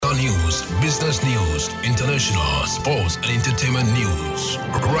Local news, business news, international, sports and entertainment news.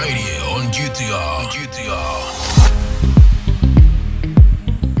 Right here on GTR.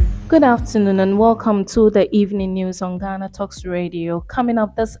 Good afternoon and welcome to the evening news on Ghana Talks Radio. Coming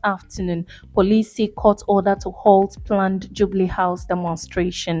up this afternoon, police seek court order to halt planned Jubilee House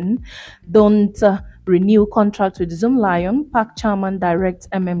demonstration. Don't renew contract with Zoom Lion, Park Chairman directs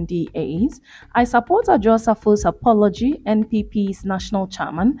MMDAs. I support Ajosafo's apology, NPP's national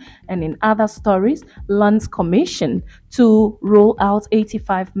chairman. And in other stories, Lands Commission to roll out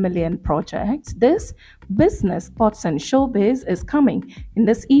 85 million projects. This business, sports and showbiz is coming in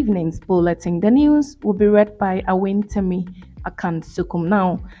this evening's bulletin. The news will be read by Awentemi Akansukum.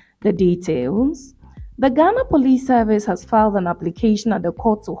 Now, the details. The Ghana Police Service has filed an application at the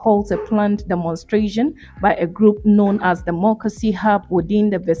court to halt a planned demonstration by a group known as Democracy Hub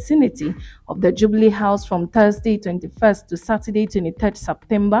within the vicinity of the Jubilee House from Thursday 21st to Saturday 23rd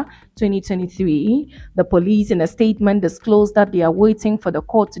September 2023. The police in a statement disclosed that they are waiting for the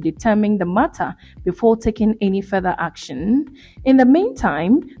court to determine the matter before taking any further action. In the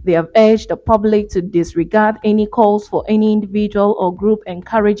meantime, they have urged the public to disregard any calls for any individual or group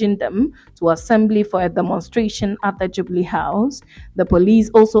encouraging them to assemble for a demonstration at the Jubilee House. The police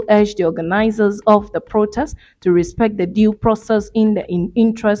also urged the organizers of the protest to respect the due process in the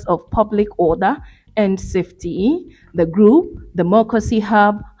interest of public order and safety. The group, Democracy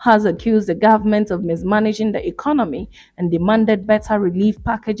Hub, has accused the government of mismanaging the economy and demanded better relief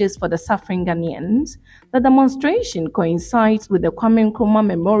packages for the suffering Ghanaians. The demonstration coincides with the Kwame Nkrumah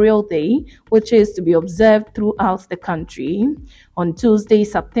Memorial Day, which is to be observed throughout the country. On Tuesday,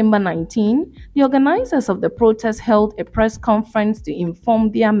 September 19, the organizers of the protest held a press conference to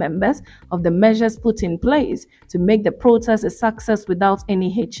inform their members of the measures put in place to make the protest a success without any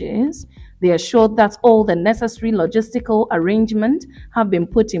hitches. They assured that all the necessary logistical arrangements have been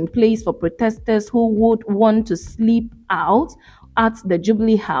put in place for protesters who would want to sleep out at the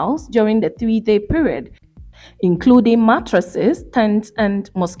Jubilee House during the 3-day period, including mattresses, tents, and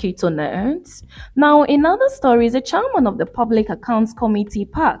mosquito nets. Now, in other stories, the chairman of the Public Accounts Committee,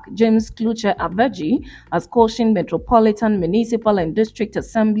 PAC, James Kluche Aveji, has cautioned Metropolitan, Municipal, and District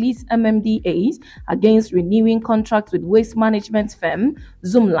Assemblies, MMDAs, against renewing contracts with waste management firm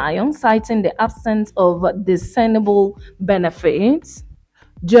Zoom Lion, citing the absence of discernible benefits.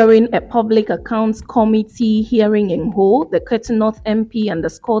 During a Public Accounts Committee hearing in Ho, the Curtin North MP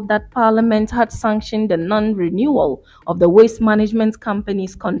underscored that Parliament had sanctioned the non-renewal of the Waste Management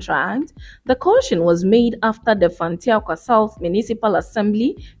Company's contract. The caution was made after the Fantiakwa South Municipal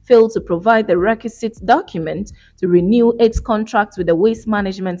Assembly failed to provide the requisite document to renew its contract with the Waste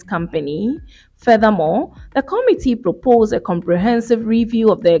Management Company. Furthermore, the committee proposed a comprehensive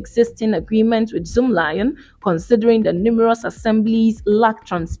review of the existing agreement with Zoom Lion, considering the numerous assemblies lack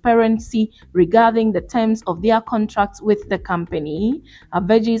transparency regarding the terms of their contracts with the company.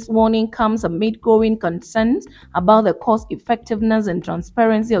 Aveji's warning comes amid growing concerns about the cost effectiveness and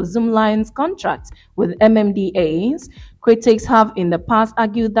transparency of Zoom Lion's contracts with MMDAs. Critics have in the past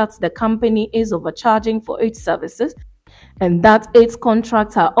argued that the company is overcharging for its services and that its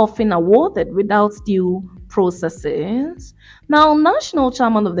contracts are often awarded without due processes. Now, National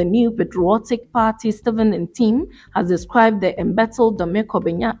Chairman of the New Patriotic Party, Stephen Ntim, has described the embattled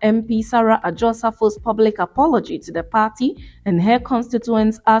Domekobenya MP Sarah Ajosafo's public apology to the party and her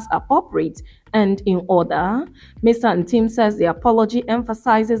constituents as appropriate and in order. Mr. Ntim says the apology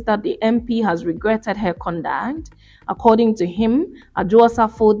emphasizes that the MP has regretted her conduct. According to him,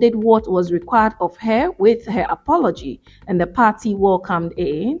 Ajosafo did what was required of her with her apology, and the party welcomed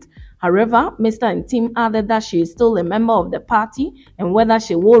it. However, Mr. Ntim added that she is still a member of the party and whether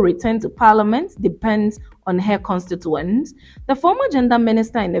she will return to Parliament depends on her constituents. The former gender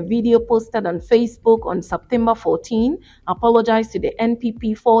minister, in a video posted on Facebook on September 14, apologized to the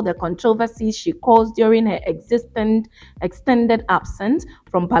NPP for the controversies she caused during her extended absence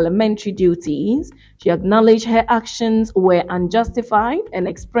from parliamentary duties. She acknowledged her actions were unjustified and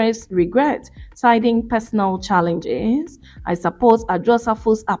expressed regret, citing personal challenges. I support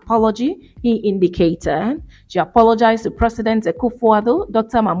Ajosafo's apology, he indicated. She apologized to President Akufo-Addo,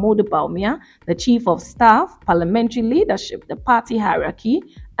 Dr. Mahmoud Bawumia, the Chief of Staff, parliamentary leadership, the party hierarchy,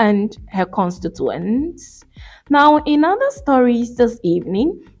 and her constituents. Now, in other stories this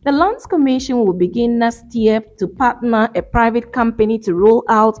evening, the Lands Commission will begin next year to partner a private company to roll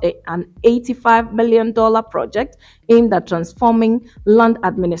out an $85 million project aimed at transforming land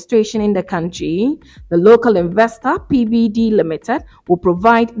administration in the country. The local investor, PBD Limited, will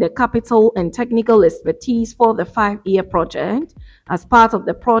provide the capital and technical expertise for the 5-year project. As part of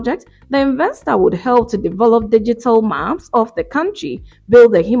the project, the investor would help to develop digital maps of the country,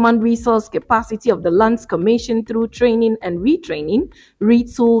 build the human resource capacity of the Lands Commission through training and retraining,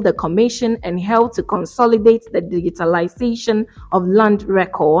 retool the commission, and help to consolidate the digitalization of land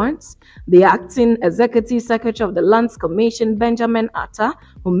records. The acting executive secretary of the Lands Commission, Benjamin Atta,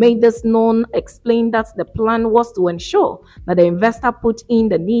 who made this known, explained that the plan was to ensure that the investor put in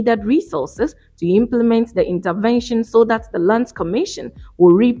the needed resources to implement the intervention so that the Lands Commission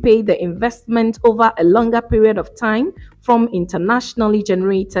will repay the investment over a longer period of time from internationally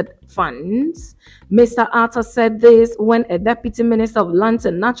generated funds. Mr. Atta said this when a Deputy Minister of Lands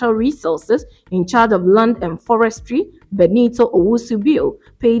and Natural Resources in charge of land and forestry, Benito Owusubio,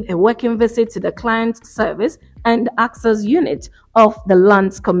 paid a working visit to the client service and access unit of the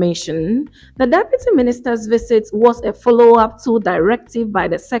Lands Commission. The Deputy Minister's visit was a follow-up to directive by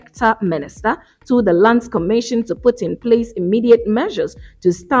the sector minister to the Lands Commission to put in place immediate measures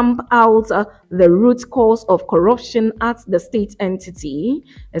to stamp out the root cause of corruption at the state entity.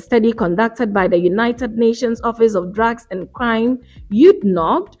 A study conducted by the United Nations Office of Drugs and Crime,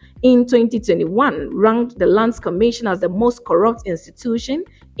 UNODC, in 2021 ranked the Lands Commission as the most corrupt institution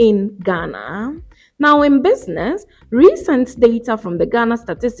in Ghana. Now, in business, recent data from the Ghana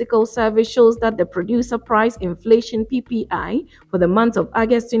Statistical Service shows that the producer price inflation PPI for the month of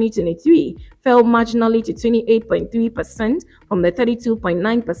August 2023 fell marginally to 28.3% from the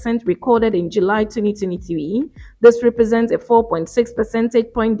 32.9% recorded in July 2023. This represents a 4.6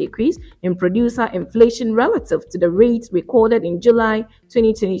 percentage point decrease in producer inflation relative to the rate recorded in July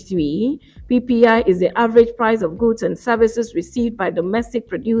 2023. PPI is the average price of goods and services received by domestic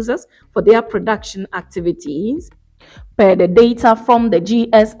producers for their production activities. Per the data from the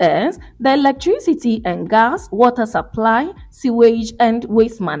GSS, the electricity and gas, water supply, sewage and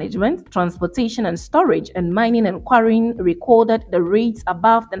waste management, transportation and storage, and mining and quarrying recorded the rates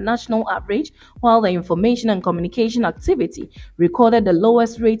above the national average, while the information and communication activity recorded the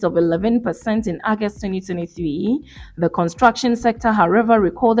lowest rate of 11% in August 2023. The construction sector, however,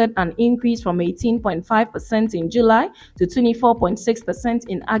 recorded an increase from 18.5% in July to 24.6%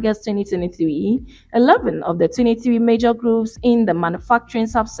 in August 2023. 11 of the 23 major groups in the manufacturing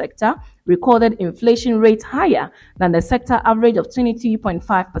subsector recorded inflation rates higher than the sector average of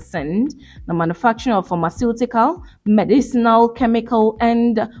 23.5%. The manufacturing of pharmaceutical, medicinal, chemical,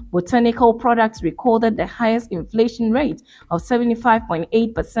 and botanical products recorded the highest inflation rate of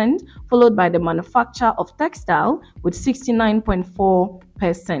 75.8%, followed by the manufacture of textile with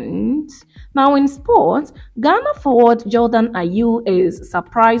 69.4%. Now in sports, Ghana forward Jordan Ayew is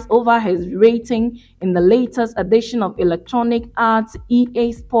surprised over his rating in the latest edition of Electronic Arts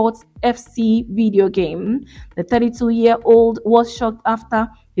EA Sports FC video game. The 32-year-old was shocked after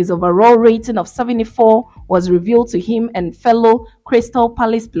his overall rating of 74 was revealed to him and fellow Crystal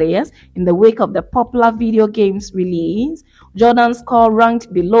Palace players in the wake of the popular video game's release. Jordan's score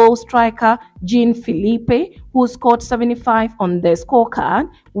ranked below striker Jean Philippe, who scored 75 on the scorecard.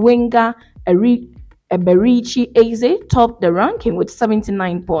 Winger Eberichi Eze topped the ranking with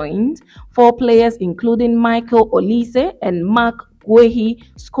 79 points. 4 players, including Michael Olise and Mark Guehi,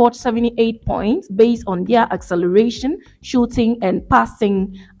 scored 78 points based on their acceleration, shooting, and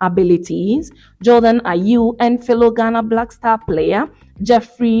passing abilities. Jordan Ayew and fellow Ghana Black Star player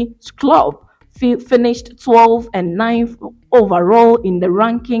Jeffrey Sklob finished 12th and 9th overall in the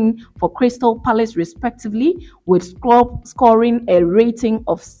ranking for Crystal Palace respectively, with Sklob scoring a rating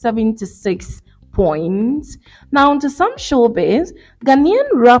of 76 points. Now to some showbiz, Ghanaian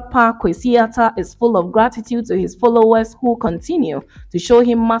rapper Kwesi Arthur is full of gratitude to his followers who continue to show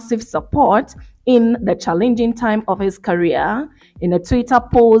him massive support in the challenging time of his career. In a Twitter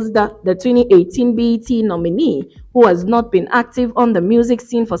post, the 2018 BET nominee, who has not been active on the music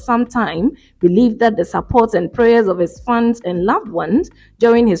scene for some time, believed that the support and prayers of his fans and loved ones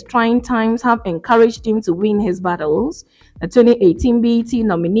during his trying times have encouraged him to win his battles. The 2018 BET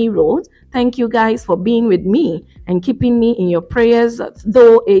nominee wrote, "Thank you guys for being with me and keeping me in your prayers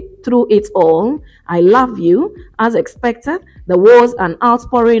through it all. I love you." As expected, there was an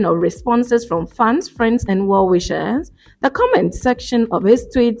outpouring of responses from fans, friends, and well-wishers. The comment section of his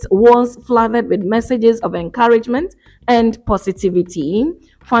tweets was flooded with messages of encouragement, and positivity.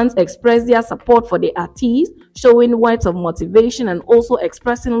 Fans expressed their support for the artist, showing words of motivation and also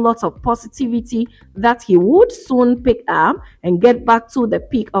expressing lots of positivity that he would soon pick up and get back to the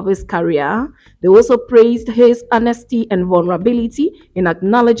peak of his career. They also praised his honesty and vulnerability in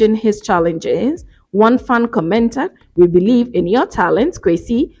acknowledging his challenges. One fan commented, "We believe in your talent,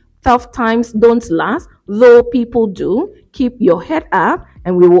 Kwesi. Tough times don't last, though people do. Keep your head up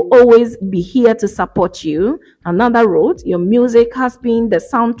and we will always be here to support you." Another wrote, "Your music has been the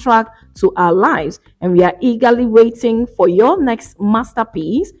soundtrack to our lives and we are eagerly waiting for your next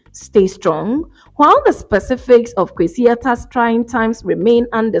masterpiece. Stay strong." While the specifics of Kwesiata's trying times remain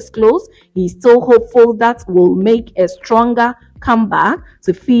undisclosed, he's still hopeful that will make a stronger comeback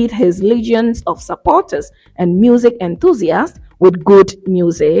to feed his legions of supporters and music enthusiasts with good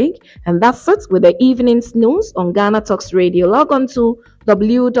music. And that's it with the evening's news on Ghana Talks Radio. Log on to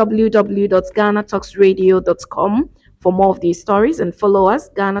www.GhanaTalksRadio.com for more of these stories and follow us,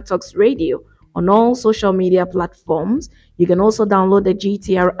 Ghana Talks Radio, on all social media platforms. You can also download the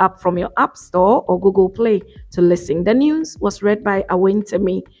GTR app from your App Store or Google Play to listen. The news was read by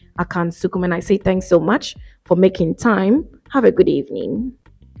Awentemi Akansukum, and I say thanks so much for making time. Have a good evening.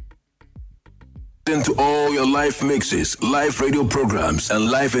 Listen to all your live mixes, live radio programs, and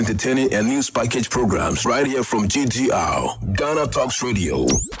live entertaining and news package programs right here from GTR, Ghana Talks Radio.